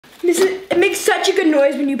It makes such a good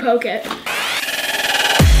noise when you poke it. Hey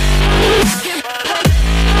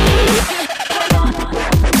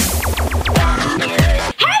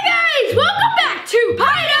guys, welcome back to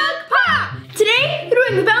PieDuckPop. Today we're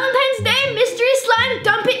doing the Valentine's Day Mystery Slime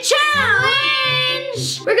Dump It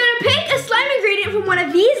Challenge. We're gonna pick a slime ingredient from one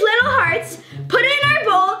of these little hearts, put it in our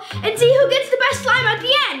bowl, and see who gets the best slime at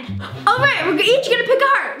the end. All right, we're each gonna pick a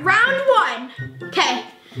heart. Round one. Okay,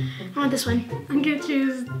 I want this one. I'm gonna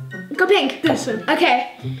choose. Go pink. This one.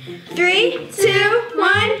 Okay. 3, 2,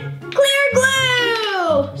 1. Clear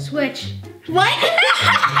glue. Switch. What?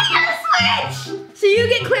 Switch. So you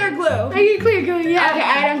get clear glue. I get clear glue, yeah. Okay,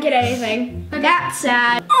 I don't get anything. Okay. That's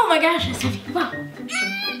sad. Oh my gosh, that's heavy. Wow.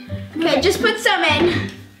 Okay, just put some in.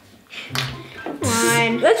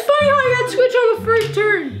 One. That's funny how I got switch on the first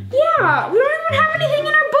turn. Yeah, we don't even have anything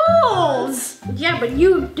in our bowls. Yeah, but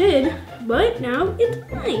you did. But now it's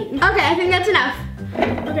mine. Okay, I think that's enough.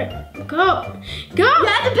 Okay, go. Go. You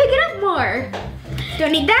have to pick it up more.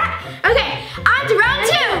 Don't need that? Okay, on to round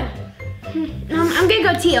 2. I'm gonna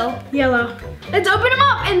go teal. Yellow. Let's open them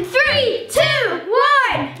up in 3, 2,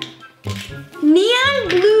 1. Neon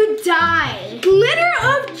blue dye. Glitter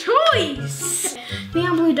of choice.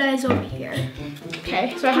 Neon blue dye is over here.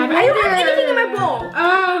 Okay, so I don't have anything in my bowl.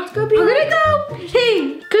 Go pink. I'm gonna go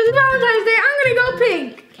pink. Cause it's Valentine's Day, I'm gonna go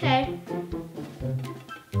pink. Okay.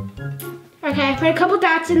 Okay, put a couple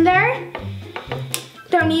dots in there.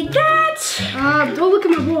 Don't need that. Don't look at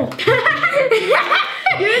my bowl.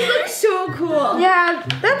 Yours looks so cool. Yeah,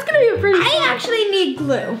 that's gonna be a pretty I actually need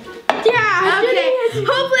glue. Yeah. Okay.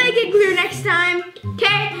 Hopefully I get glue next time.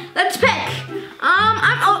 Okay, let's pick.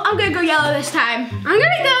 I'm gonna go yellow this time. I'm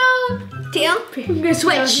gonna go teal. I'm gonna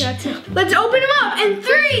switch. Yeah, teal. Let's open them up in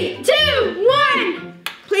 3, 2, 1.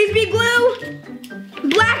 Please be glue.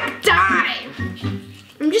 Black dye.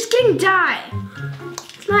 I'm just getting dye.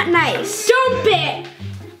 It's not nice. Dump it.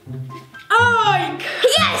 Oh,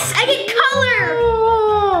 yes, I get color.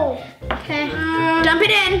 Oh. Okay, dump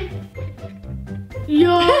it in.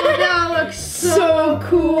 Yo, that looks so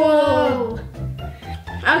cool.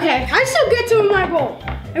 Okay, I still get to in my bowl.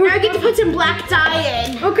 and I get to put some black dye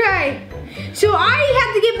in. Okay, so I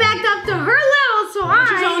have to get back up to her level, so I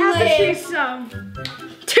have to only choose some.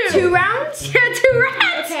 2 rounds? Yeah, 2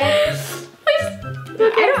 rounds. Okay. I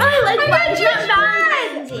don't really like black dye.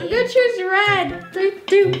 I'm gonna choose red. 3,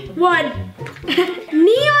 2, 1.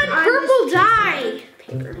 Neon purple dye.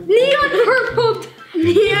 Neon purple.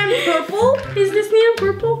 Neon purple? Is this neon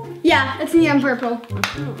purple? Yeah, it's neon purple.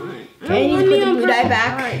 Okay, you need to put the blue dye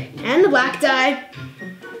back. Right. And the black dye.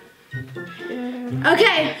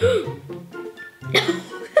 Okay.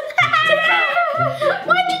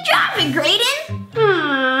 Why'd you drop it, Graydon?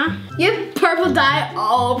 Aww. You have purple dye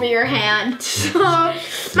all over your hand.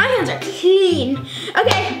 My hands are clean.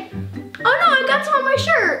 Okay. Oh no, I got some on my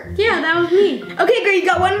shirt. Yeah, that was me. Okay, great. You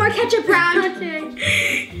got one more ketchup round. Okay.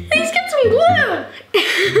 Let's get some glue.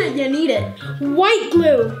 You need it. White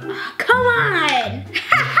glue. Oh, come on. I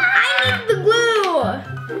need the glue.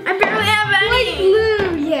 I barely have any. White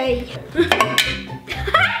glue. Yay.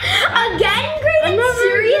 Again, Graydon?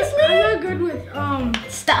 Seriously? I'm not good with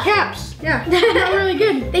Stuff. caps. Yeah, I'm not really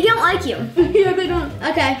good. They don't like you. Yeah, they don't.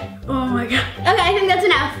 Okay. Oh my god. Okay, I think that's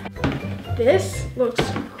enough. This looks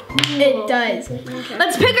cool. It does. Okay.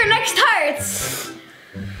 Let's pick our next hearts.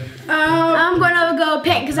 I'm gonna go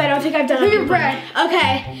pink because I don't think I've done Pick a a pink red. one.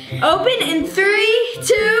 Okay. Open in 3,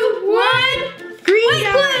 2, 1. Green White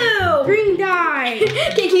dye. glue. Green dye.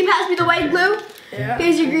 Okay, can you pass me the white glue? Yeah.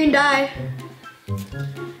 Here's your green dye.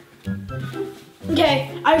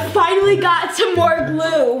 Okay, I finally got some more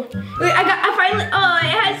glue. Wait, I finally, it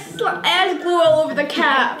has glue all over the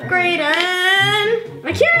cap. Graydon.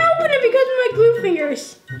 I can't open it because of my glue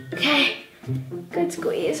fingers. Okay, good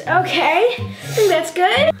squeeze. Okay, I think that's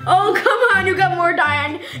good. Oh, come on, you got more dye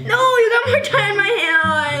on. No, you got more dye on my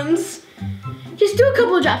hands. Just do a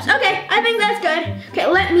couple of drops. Okay, I think that's good. Okay,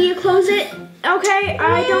 let me close it. Okay,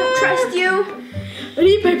 I don't trust you. I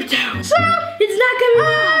need paper towels. So, it's not coming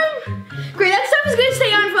off. Great, that stuff is gonna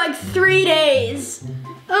stay on for like 3 days.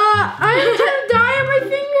 I have some dye on my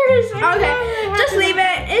fingers. Okay, just leave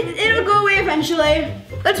it. It'll go away eventually.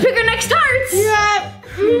 Let's pick our next hearts. Yeah.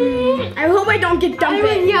 I hope I don't get dumped. I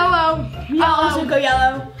went yellow. I'll also go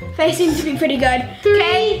yellow. They seem to be pretty good.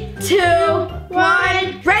 3, 2,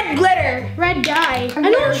 1. Red glitter. Red dye. I Over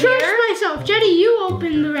don't trust here. myself. Jetty, you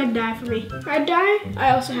open the red dye for me. Red dye.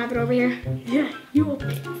 I also have it over here. Yeah, you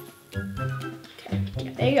open it. Okay,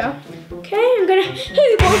 there you go. Okay, I'm gonna. Hey,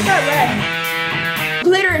 we both got red.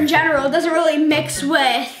 Glitter in general doesn't really mix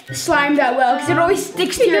with slime that well because it always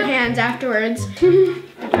sticks to your hands afterwards.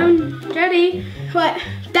 Jetty. What?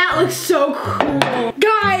 That looks so cool.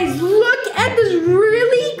 Guys, look at this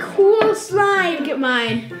really cool slime. Look at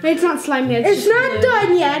mine. It's not slime yet. It's not glue.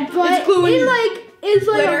 done yet, but It's glue it's like a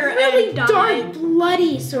glitter really and dye. dark,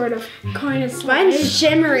 bloody sort of kind of slime. Mine's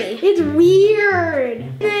shimmery. It's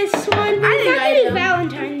weird. This one, I think I it's do.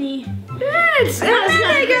 Valentine-y. It's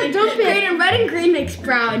I got dump it. green and red and green makes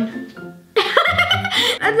brown.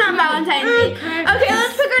 That's not Valentine's Day. Okay,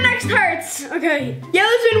 let's pick our next hearts. Okay.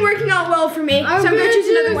 Yellow's been working out well for me, so I'm gonna choose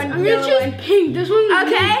another one. I'm gonna choose pink. This one's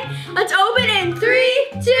Okay, let's open in 3,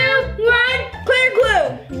 2, 1. Clear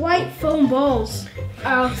glue. white foam balls.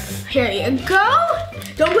 Oh, here you go.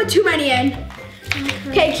 Don't put too many in.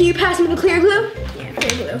 Okay, can you pass me the clear glue? Yeah,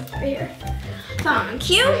 clear glue. Right here. Thank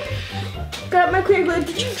you. Got my clear glue.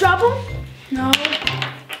 Did you drop them? No.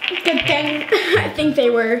 Good thing. I think they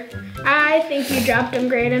were. I think you dropped them,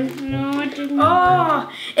 Graydon. No, I didn't. Oh,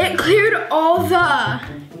 it cleared all the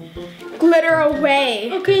glitter away.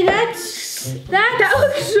 Okay, that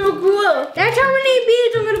looks so cool. That's how many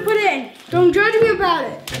beads I'm gonna put in. Don't judge me about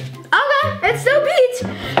it. Okay, it's still beads.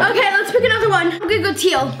 Okay, let's pick another one. I'm gonna go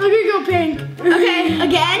teal. I'm gonna go pink. Okay,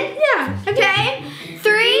 again? Yeah. Okay,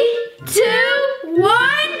 3, 2, 1.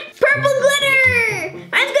 Purple glitter.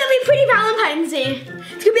 Mine's gonna be pretty Valentine's Day.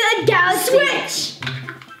 It's gonna be like Galaxy. Switch.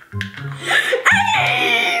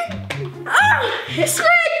 Oh,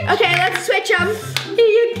 switch. Okay, let's switch them. Here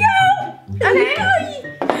you go. Okay.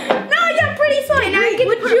 No, you got pretty slime. Okay, now you get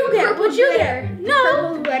What'd purple- you get? purple What'd you glitter. get? No.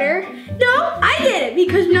 Purple glitter. No, I get it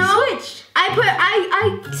because we switched.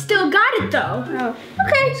 I still got it though. Oh.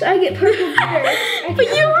 Okay, so I get purple glitter. But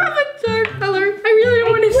you have a dark color. I really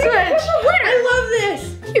don't want to switch. purple glitter. I love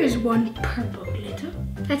this. Here's one purple glitter.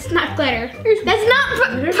 That's not glitter. That's not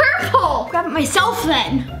purple. Grab it myself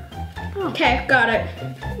then. Okay, got it.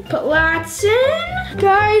 Put lots in.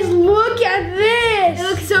 Guys, look at this. It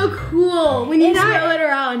looks so cool when you And swirl it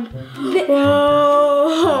around.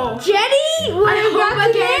 Whoa. Jenny, I hope I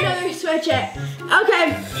got get this. another switch it.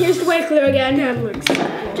 Okay, here's the white glue again. That looks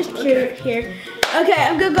Just here. Okay,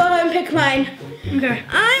 I'm gonna go ahead and pick mine. okay.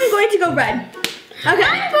 I'm going to go red. Okay.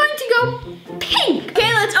 I'm going to go pink.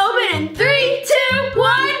 Okay, let's open in 3, 2,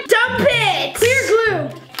 1. Dump it. Clear glue.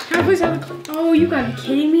 Can I please have the glue? Oh, you gotta be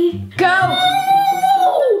kidding me. Go.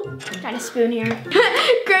 Got a spoon here.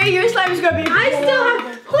 Gray, your slime is gonna be. I still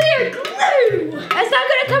have clear glue. That's not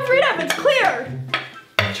gonna cover it up. It's clear.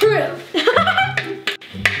 True.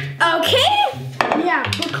 Okay. Yeah,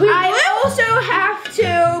 but clear I glue. also have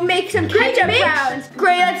to make some ketchup mix? rounds.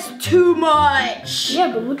 Gray, that's too much.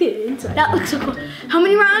 Yeah, but look at the inside. That looks so cool. How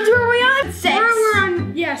many rounds were we on? 6. We're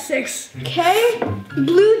on, yeah, 6. Okay.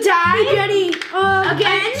 Blue dye. Hey, Jenny.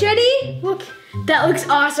 Again? Jenny, look. That looks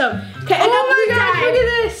awesome. Okay, I got Oh my blue gosh, dye. look at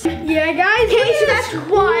this. Yeah, guys. Okay, so that's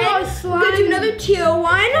one. Slime. Let's do another teal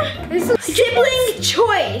one. This looks Sibling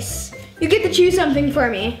choice. You get to choose something for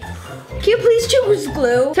me. Can you please choose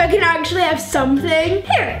glue so I can actually have something?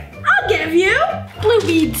 Here, I'll give you blue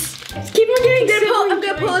beads. Keep on getting I'm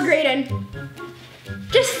gonna pull a grade in.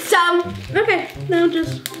 Just some. Okay, no,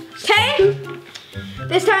 just. Okay.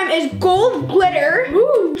 This time is gold glitter.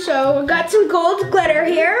 Ooh. So we got some gold glitter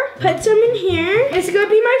here. Put some in here. This is gonna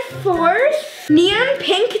be my 4th. Neon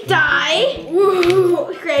pink dye.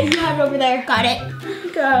 Ooh, great, you have it over there. Got it.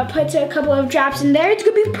 Put a couple of drops in there. It's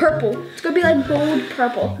gonna be purple. It's gonna be like bold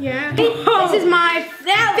purple. Yeah. This is my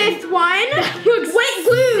 5th one. That looks white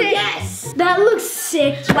glue. sick. Yes. That looks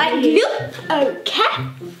sick. White glue. Okay.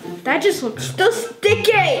 That just looks. Still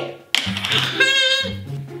sticky.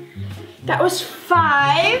 That was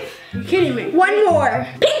 5. You're kidding me. One more.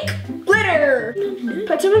 Pink glitter.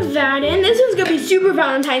 Put some of that in. This one's gonna be super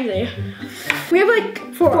Valentine's Day. We have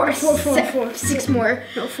like 4, 6 more.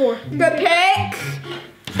 No, 4. Go pick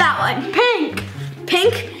that one. Pink.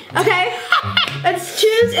 Pink. Okay. Let's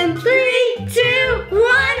choose in 3, 2, 1.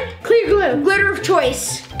 Clear glue. Glitter of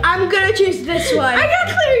choice. I'm gonna choose this one. I got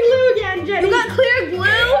clear glue again, Jenny. You got clear glue?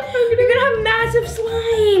 You're gonna have massive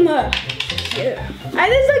slime. Yeah.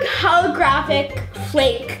 And this like holographic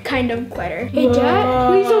flake kind of glitter. Hey, Dad,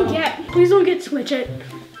 Whoa. Please don't get switch it.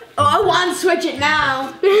 Oh, I want to switch it now.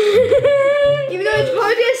 Even though it's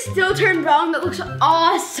probably gonna still turn brown, that looks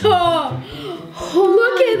awesome.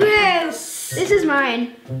 Look at this. This is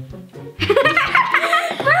mine.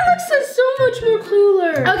 That looks so much more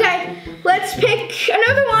cooler. Okay, let's pick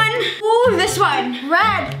another one. Ooh, this one,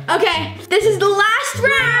 red. Okay, this is the last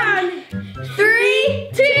round. 3,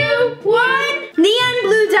 2, 1. Neon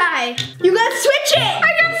blue dye. You got to switch it. I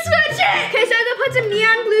got to switch it. Okay, so I'm gonna put some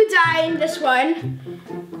neon blue dye in this one.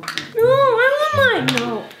 No, I want mine.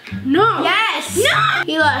 No. No. Yes. No.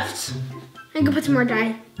 He left. I can put some more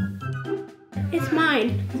dye. It's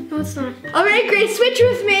mine. No, it's not. All right, Grace, switch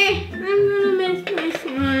with me. I'm gonna make my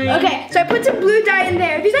slime. Okay, so I put some blue dye in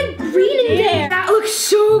there. There's like green in there. That looks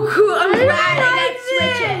so cool. I'm glad I got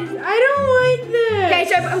switches. I don't like this. Okay,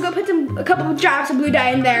 so I'm gonna put a couple of drops of blue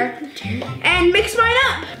dye in there and mix mine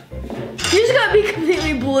up. Yours is gonna be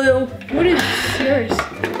completely blue. What is yours?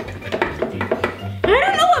 I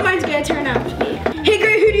don't know what mine's gonna turn out to be. Hey,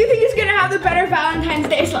 Gray, who do you think is gonna have the better Valentine's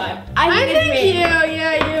Day slime? I think it's me. you.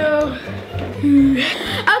 Yeah, you.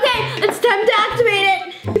 Okay, it's time to activate it.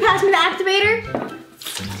 Pass me the activator.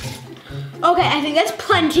 Okay, I think that's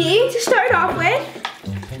plenty to start off with.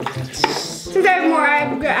 Since I have more,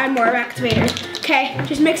 I'm gonna add more activator. Okay,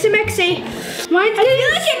 just mixy. Mine's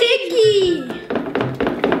getting sticky.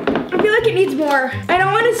 I feel like it needs more. I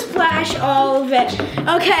don't want to splash all of it.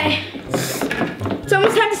 Okay. It's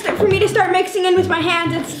almost time for me to start mixing in with my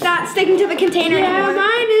hands. It's not sticking to the container anymore.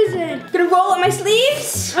 Mine isn't. Gonna roll up my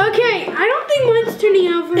sleeves. Okay, I don't think mine's turning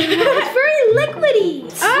out very well. It's very liquidy.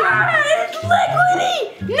 It's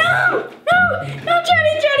liquidy. No,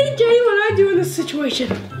 Jenny, what do I do in this situation?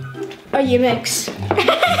 Oh, you mix.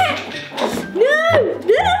 No.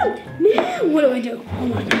 What do I do? Oh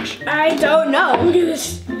my gosh. I don't know. Look at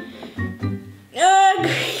this.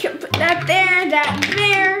 Put that there.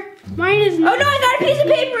 Mine is not. Oh no, I got a piece of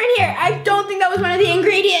paper in here. I don't think that was one of the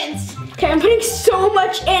ingredients. Okay, I'm putting so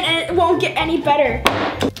much in and it won't get any better.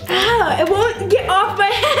 It won't get off my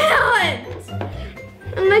hands.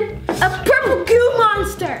 I'm like a purple goo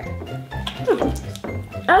monster.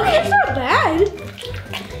 Okay, it's not bad.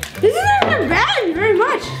 This isn't bad very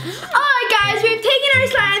much. Alright guys, we've taken our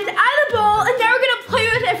slimes out of the bowl and now we're gonna play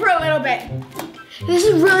with it for a little bit. This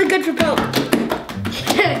is really good for poke.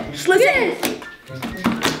 Just listen.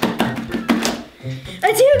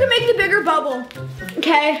 Let's see who can make the bigger bubble.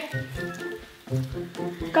 Okay.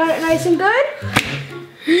 Got it nice and good.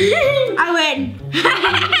 I win.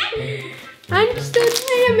 I'm still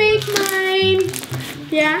trying to make mine.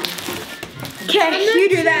 Yeah. Okay, you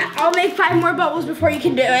do that. I'll make 5 more bubbles before you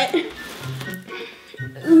can do it.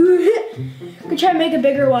 Go try to make a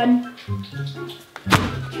bigger one.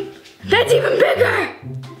 That's even bigger.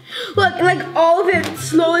 Look, like all of it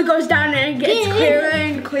slowly goes down and it gets clearer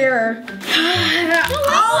and clearer.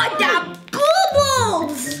 Oh, I got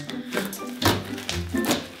bubbles!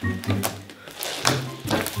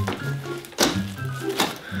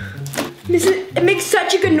 It makes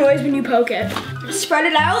such a good noise when you poke it. Spread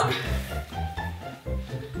it out.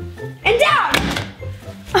 And down!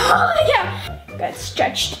 Oh, yeah. Got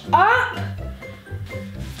stretched up.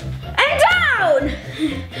 And down!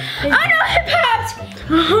 Oh no, it popped!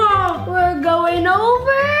 Oh, we're going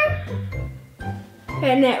over.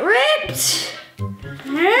 And it ripped.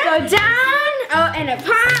 Go down. Oh, and it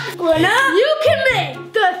popped. Going up. You can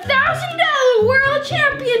make the $1,000 World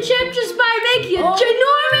Championship just by making a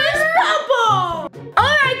ginormous bubble.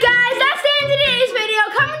 Alright